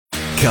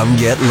Come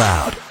get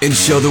loud and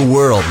show the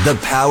world the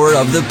power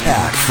of the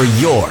pack for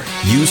your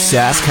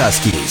USask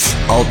Huskies.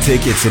 All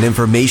tickets and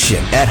information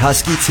at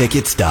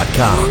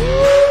huskytickets.com.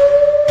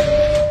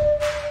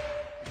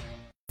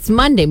 It's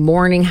Monday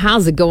morning.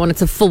 How's it going?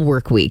 It's a full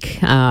work week.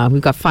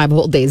 We've got 5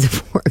 whole days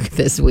of work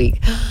this week.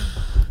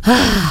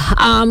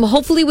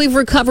 Hopefully we've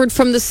recovered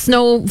from the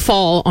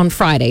snowfall on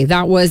Friday.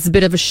 That was a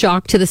bit of a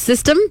shock to the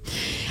system.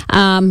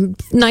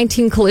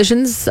 19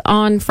 collisions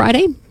on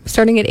Friday,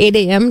 starting at 8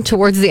 a.m.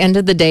 towards the end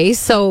of the day.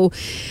 So,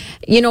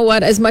 you know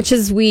what? As much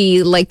as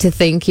we like to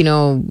think,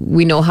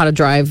 we know how to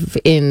drive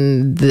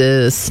in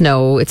the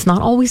snow, it's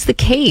not always the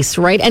case,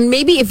 right? And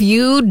maybe if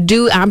you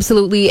do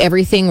absolutely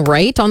everything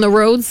right on the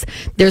roads,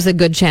 there's a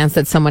good chance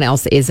that someone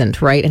else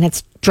isn't, right? And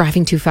it's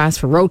driving too fast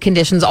for road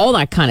conditions, all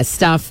that kind of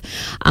stuff.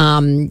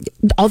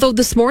 Although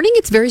this morning,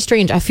 it's very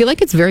strange. I feel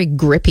like it's very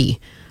grippy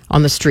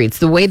on the streets.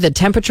 The way the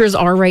temperatures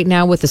are right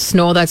now with the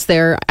snow that's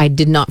there, I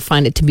did not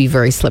find it to be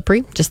very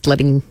slippery. Just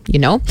letting you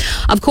know.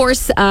 Of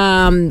course,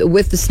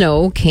 with the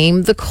snow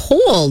came the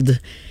cold.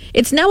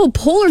 It's now a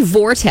polar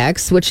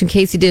vortex, which in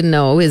case you didn't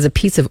know, is a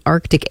piece of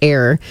Arctic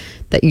air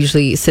that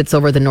usually sits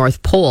over the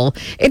North Pole.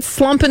 It's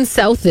slumping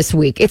south this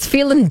week. It's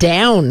feeling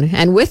down.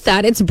 And with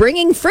that, it's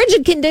bringing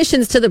frigid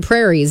conditions to the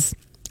prairies.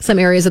 Some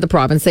areas of the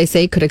province, they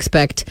say, could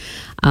expect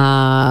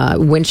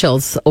wind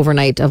chills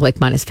overnight of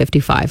like minus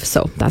 55.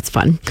 So that's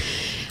fun.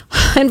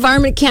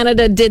 Environment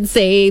Canada did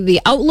say the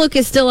outlook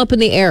is still up in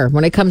the air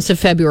when it comes to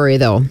February,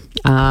 though.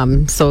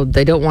 So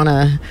they don't want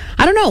to,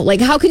 I don't know,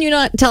 like how can you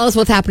not tell us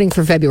what's happening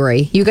for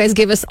February? You guys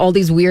give us all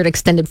these weird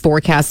extended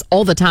forecasts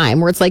all the time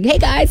where it's like, hey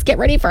guys, get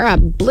ready for a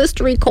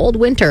blistery cold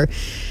winter.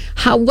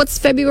 What's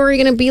February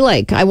going to be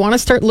like? I want to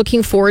start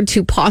looking forward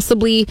to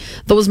possibly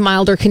those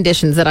milder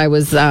conditions that I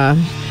was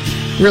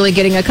really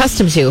getting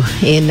accustomed to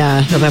in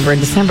November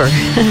and December.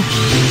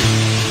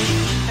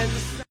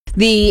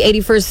 The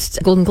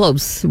 81st Golden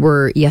Globes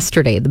were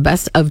yesterday, the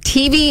best of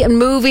TV and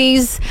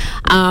movies.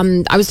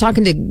 I was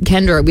talking to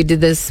Kendra.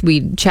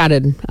 We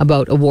chatted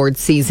about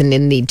awards season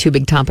in the Two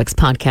Big Topics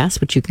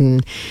podcast, which you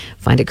can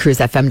find at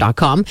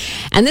cruisefm.com.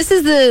 And this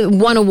is the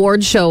one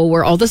award show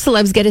where all the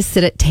celebs get to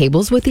sit at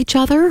tables with each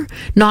other,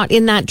 not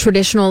in that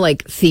traditional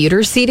like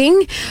theater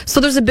seating.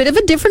 So there's a bit of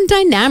a different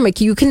dynamic.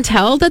 You can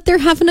tell that they're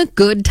having a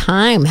good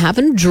time,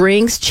 having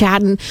drinks,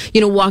 chatting,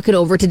 walking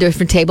over to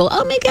different table.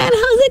 Oh my God,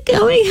 how's it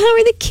going? How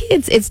are the kids?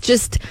 It's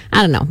just,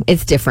 I don't know.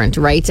 It's different,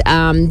 right?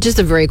 Just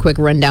a very quick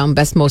rundown.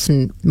 Best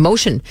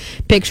motion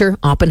picture,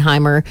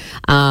 Oppenheimer.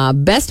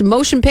 Best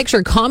motion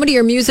picture, comedy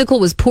or musical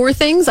was Poor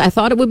Things. I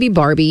thought it would be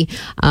Barbie,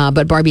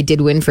 but Barbie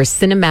did win for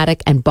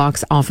cinematic and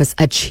box office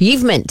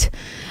achievement.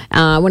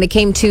 When it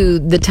came to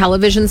the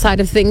television side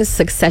of things,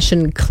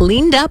 Succession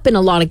cleaned up in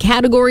a lot of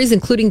categories,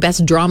 including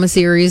best drama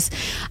series.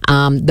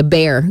 The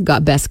Bear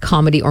got best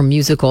comedy or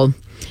musical.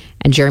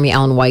 And Jeremy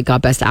Allen White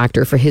got Best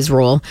Actor for his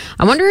role.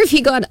 I wonder if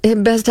he got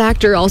Best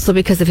Actor also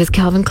because of his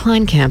Calvin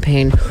Klein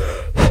campaign.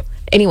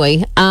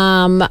 Anyway,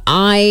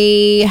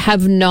 I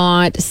have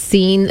not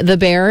seen The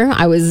Bear.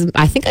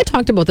 I think I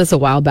talked about this a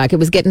while back. It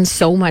was getting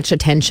so much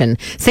attention.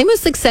 Same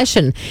with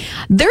Succession.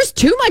 There's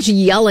too much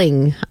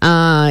yelling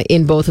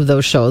in both of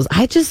those shows.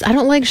 I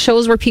don't like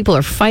shows where people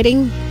are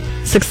fighting.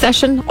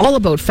 Succession, all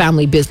about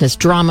family business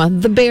drama.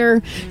 The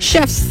Bear,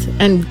 chefs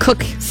and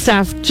cook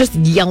staff just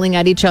yelling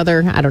at each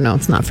other. I don't know.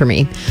 It's not for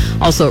me.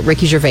 Also,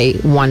 Ricky Gervais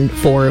won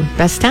for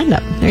Best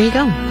Stand-Up. There you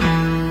go.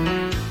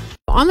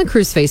 On the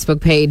Cruise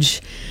Facebook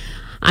page,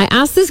 I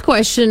asked this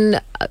question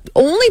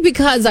only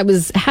because I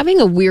was having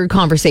a weird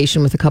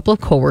conversation with a couple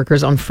of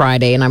coworkers on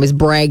Friday, and I was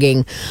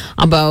bragging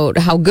about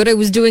how good I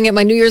was doing at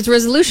my New Year's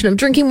resolution of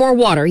drinking more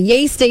water.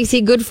 Yay, Stacey,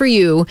 good for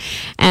you.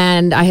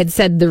 And I had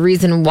said the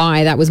reason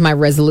why that was my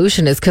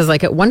resolution is because,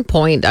 like, at one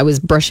point I was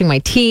brushing my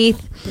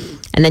teeth,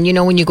 and then,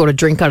 when you go to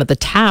drink out of the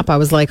tap, I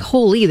was like,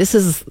 holy, this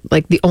is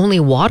like the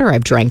only water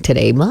I've drank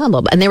today, blah,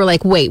 blah, blah. And they were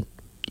like, wait,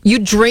 you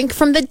drink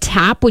from the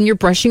tap when you're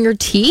brushing your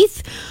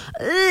teeth?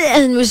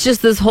 And it was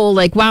just this whole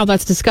like, wow,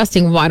 that's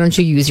disgusting. Why don't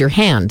you use your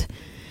hand?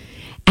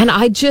 And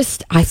I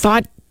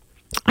thought,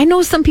 I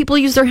know some people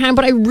use their hand,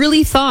 but I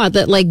really thought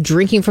that like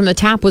drinking from the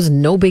tap was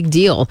no big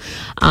deal.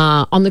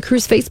 On the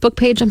Cruise Facebook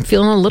page, I'm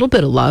feeling a little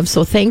bit of love,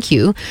 so thank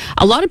you.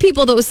 A lot of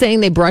people though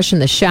saying they brush in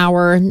the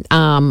shower.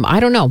 I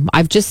don't know.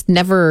 I've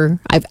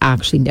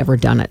actually never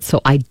done it, so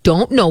I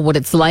don't know what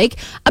it's like.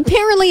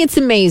 Apparently it's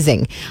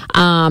amazing.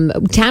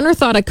 Tanner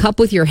thought a cup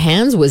with your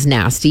hands was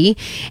nasty,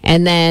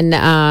 and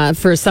then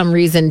for some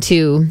reason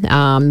too,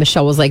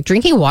 Michelle was like,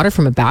 drinking water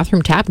from a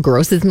bathroom tap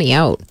grosses me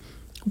out.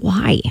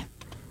 Why?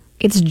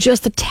 It's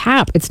just a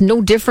tap. It's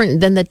no different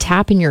than the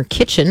tap in your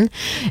kitchen.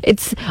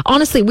 It's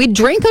honestly, we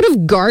drank out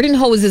of garden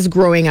hoses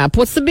growing up.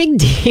 What's the big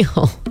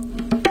deal?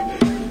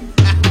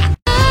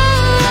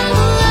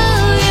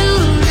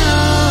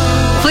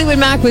 Fleetwood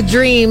Mac with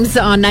Dreams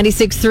on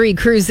 96.3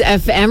 Cruise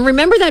FM.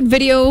 Remember that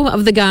video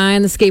of the guy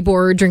on the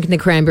skateboard drinking the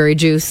cranberry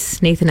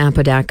juice? Nathan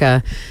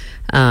Apodaca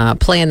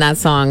playing that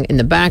song in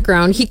the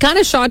background. He kind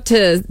of shot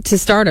to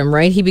stardom,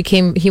 right? He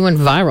went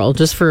viral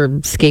just for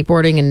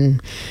skateboarding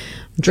and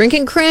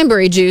Drinking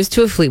cranberry juice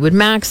to a Fleetwood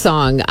Mac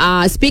song.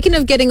 Speaking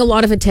of getting a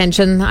lot of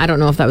attention, I don't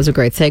know if that was a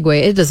great segue.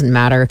 It doesn't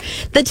matter.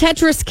 The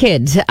Tetris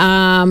kid,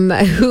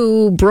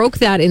 who broke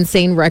that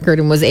insane record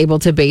and was able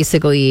to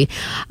basically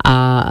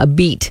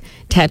beat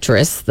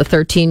Tetris, the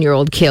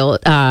 13-year-old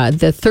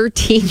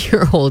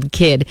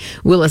kid,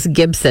 Willis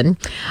Gibson.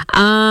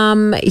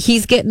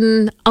 He's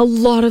getting a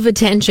lot of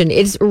attention.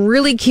 It's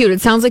really cute.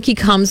 It sounds like he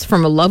comes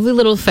from a lovely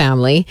little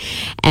family,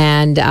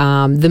 and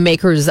the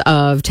makers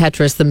of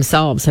Tetris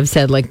themselves have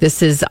said, like,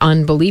 this is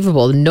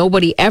unbelievable.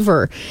 Nobody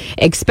ever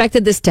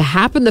expected this to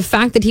happen. The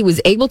fact that he was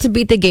able to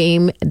beat the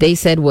game, they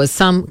said, was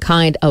some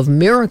kind of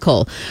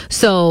miracle.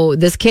 So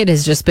this kid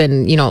has just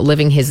been,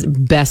 living his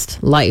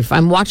best life.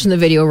 I'm watching the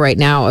video right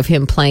now of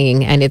him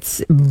playing, and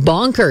it's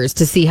bonkers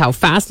to see how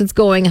fast it's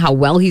going, how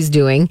well he's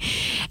doing.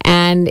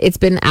 And it's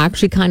been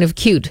actually kind of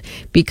cute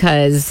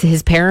because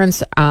his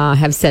parents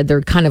have said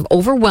they're kind of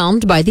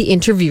overwhelmed by the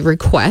interview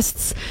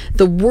requests.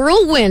 The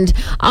whirlwind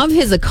of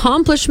his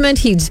accomplishment.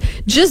 He's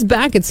just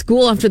back at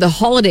school after the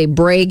holiday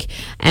break,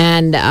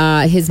 and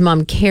his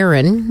mom,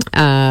 Karen,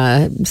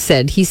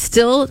 said he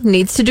still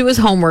needs to do his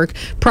homework,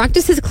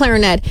 practice his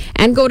clarinet,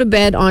 and go to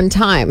bed on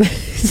time.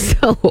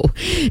 So,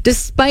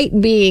 despite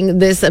being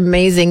this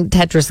amazing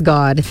Tetris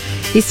god,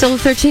 he's still a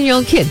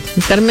 13-year-old kid.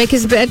 He's got to make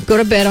his bed, go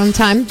to bed on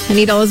time, and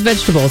eat all his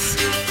vegetables.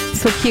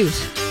 So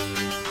cute.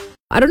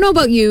 I don't know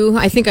about you.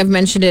 I think I've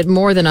mentioned it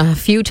more than a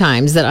few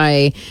times that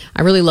I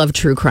really love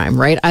true crime,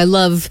 right? I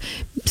love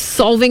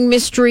solving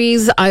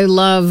mysteries. I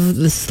love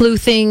the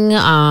sleuthing.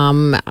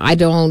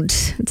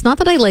 It's not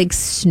that I like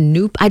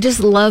snoop. I just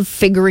love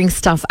figuring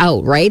stuff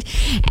out, right?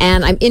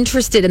 And I'm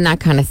interested in that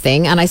kind of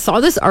thing. And I saw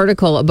this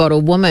article about a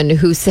woman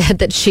who said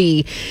that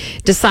she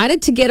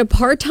decided to get a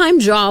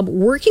part-time job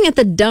working at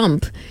the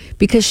dump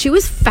because she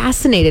was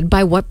fascinated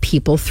by what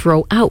people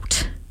throw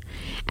out.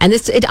 And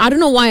I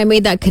don't know why I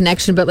made that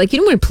connection, but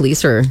when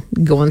police are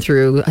going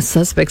through a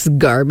suspect's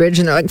garbage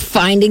and they're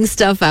finding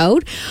stuff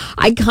out,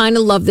 I kind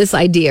of love this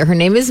idea. Her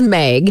name is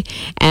Meg,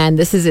 and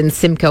this is in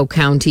Simcoe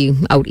County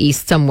out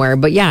east somewhere.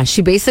 But yeah,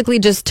 she basically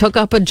just took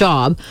up a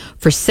job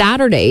for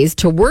Saturdays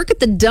to work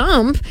at the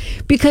dump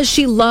because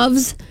she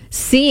loves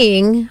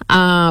seeing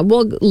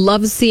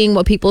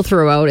what people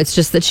throw out. It's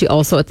just that she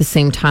also at the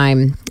same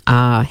time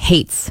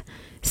hates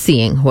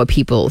seeing what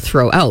people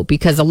throw out,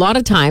 because a lot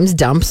of times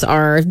dumps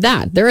are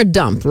they're a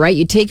dump, right?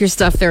 You take your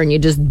stuff there and you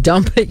just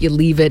dump it, you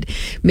leave it.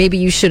 Maybe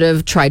you should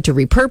have tried to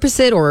repurpose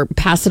it or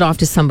pass it off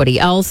to somebody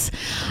else.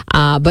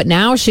 But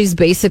now she's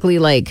basically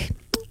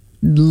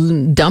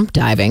dump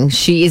diving.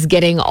 She is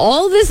getting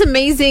all this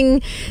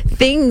amazing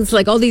things,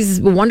 all these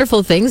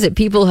wonderful things that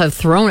people have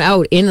thrown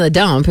out in the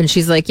dump, and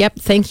she's like, yep,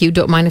 thank you,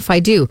 don't mind if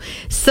I do.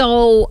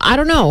 So I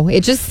don't know,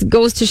 it just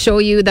goes to show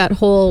you that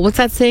whole, what's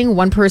that saying,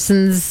 one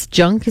person's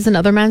junk is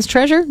another man's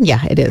treasure?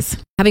 Yeah, it is.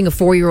 Having a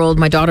 4-year-old,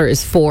 my daughter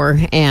is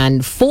 4,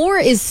 and 4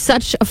 is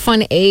such a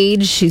fun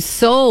age. She's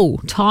so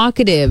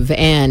talkative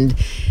and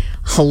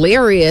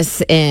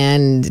hilarious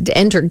and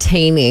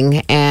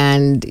entertaining,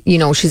 and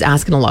she's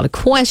asking a lot of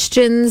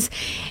questions.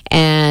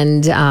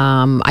 And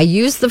I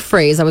use the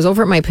phrase, I was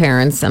over at my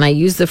parents and I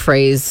used the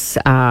phrase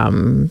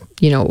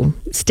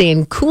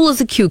staying cool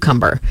as a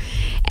cucumber.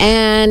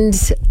 And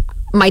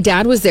my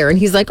dad was there and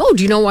he's like, oh,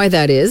 do you know why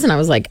that is? And I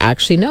was like,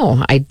 actually,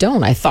 no, I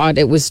don't. I thought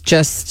it was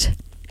just,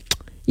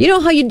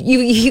 how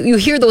you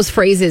hear those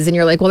phrases and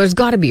you're like, well, there's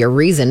got to be a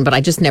reason, but I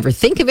just never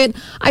think of it.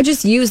 I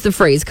just use the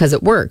phrase because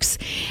it works.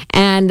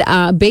 And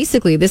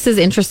basically, this is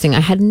interesting. I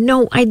had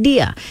no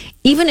idea.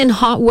 Even in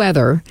hot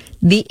weather,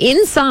 the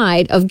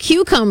inside of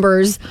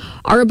cucumbers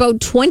are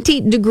about 20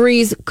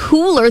 degrees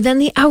cooler than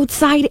the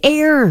outside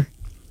air.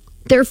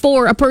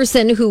 Therefore, a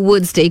person who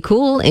would stay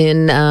cool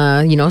in,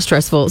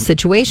 stressful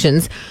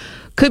situations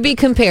could be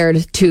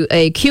compared to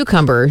a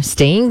cucumber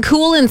staying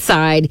cool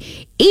inside,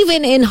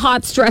 even in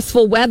hot,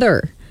 stressful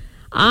weather.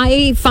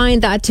 I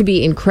find that to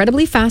be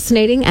incredibly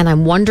fascinating, and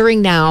I'm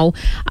wondering now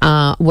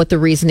what the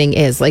reasoning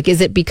is.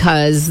 Is it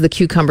because the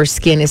cucumber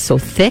skin is so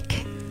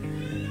thick?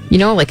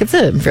 It's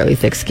a fairly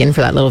thick skin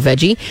for that little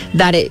veggie,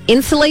 that it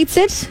insulates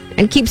it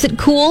and keeps it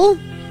cool?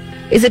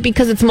 Is it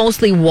because it's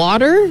mostly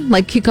water?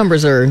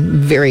 Cucumbers are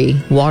very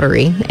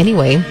watery.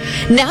 Anyway,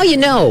 now you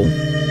know.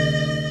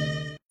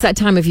 That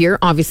time of year,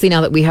 obviously,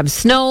 now that we have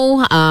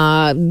snow,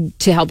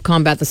 to help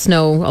combat the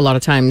snow, a lot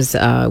of times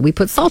we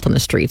put salt on the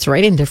streets,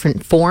 right, in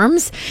different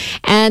forms.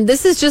 And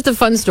this is just a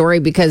fun story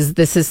because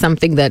this is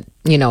something that,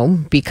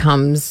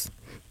 becomes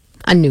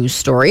a news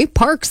story.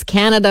 Parks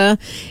Canada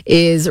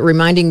is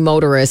reminding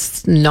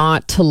motorists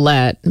not to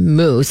let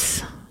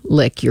moose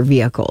lick your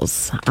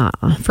vehicles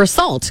for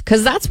salt,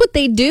 because that's what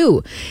they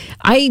do.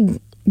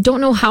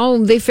 Don't know how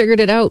they figured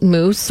it out,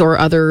 moose or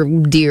other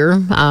deer,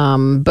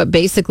 but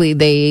basically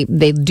they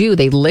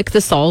lick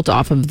the salt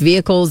off of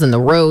vehicles and the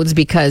roads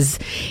because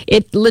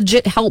it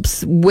legit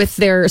helps with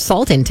their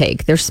salt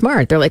intake. They're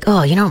smart. They're like,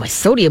 oh, my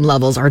sodium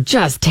levels are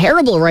just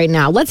terrible right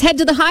now. Let's head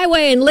to the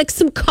highway and lick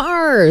some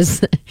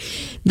cars.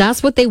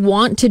 That's what they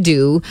want to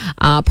do.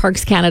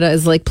 Parks Canada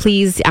is like,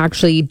 please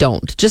actually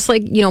don't. Just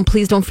like,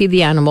 please don't feed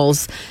the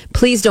animals.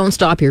 Please don't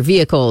stop your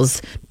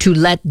vehicles to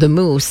let the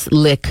moose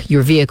lick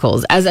your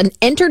vehicles. As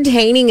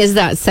entertaining as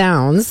that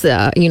sounds,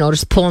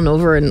 just pulling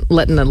over and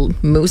letting the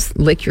moose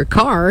lick your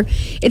car,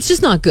 it's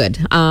just not good.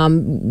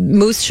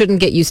 Moose shouldn't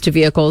get used to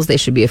vehicles. They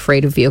should be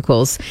afraid of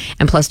vehicles.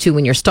 And plus, too,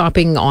 when you're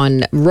stopping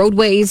on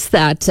roadways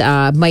that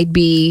might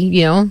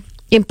be,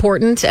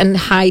 important and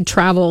high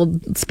travel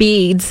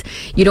speeds,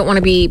 you don't want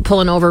to be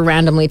pulling over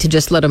randomly to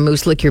just let a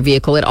moose lick your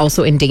vehicle. It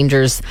also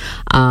endangers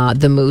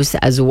the moose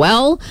as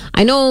well.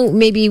 I know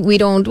maybe we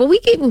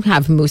can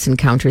have moose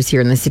encounters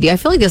here in the city. I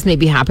feel like this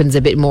maybe happens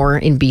a bit more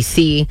in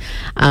BC,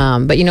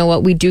 but you know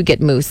what, we do get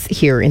moose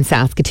here in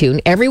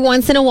Saskatoon every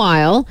once in a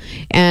while.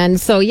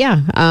 And so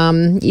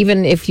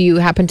even if you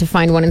happen to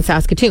find one in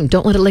Saskatoon,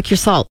 don't let it lick your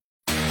salt.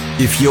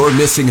 If you're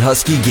missing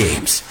Husky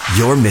games,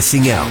 you're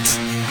missing out.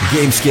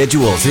 Game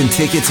schedules and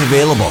tickets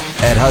available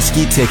at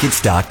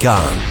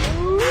huskytickets.com.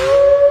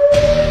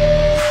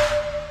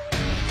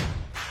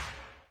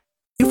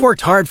 You've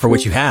worked hard for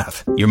what you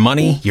have. Your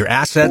money, your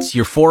assets,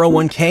 your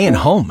 401k, and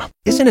home.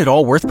 Isn't it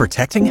all worth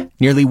protecting?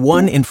 Nearly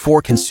 1 in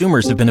 4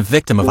 consumers have been a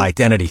victim of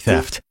identity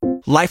theft.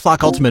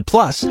 LifeLock Ultimate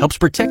Plus helps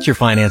protect your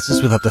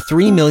finances with up to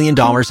 $3 million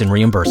in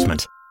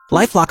reimbursement.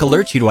 LifeLock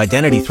alerts you to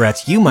identity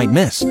threats you might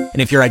miss. And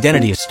if your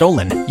identity is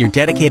stolen, your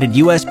dedicated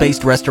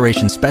U.S.-based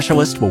restoration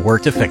specialist will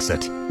work to fix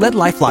it. Let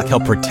LifeLock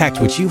help protect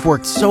what you've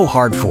worked so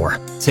hard for.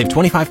 Save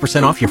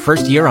 25% off your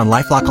first year on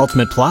LifeLock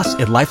Ultimate Plus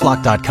at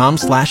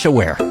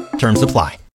LifeLock.com/aware. Terms apply.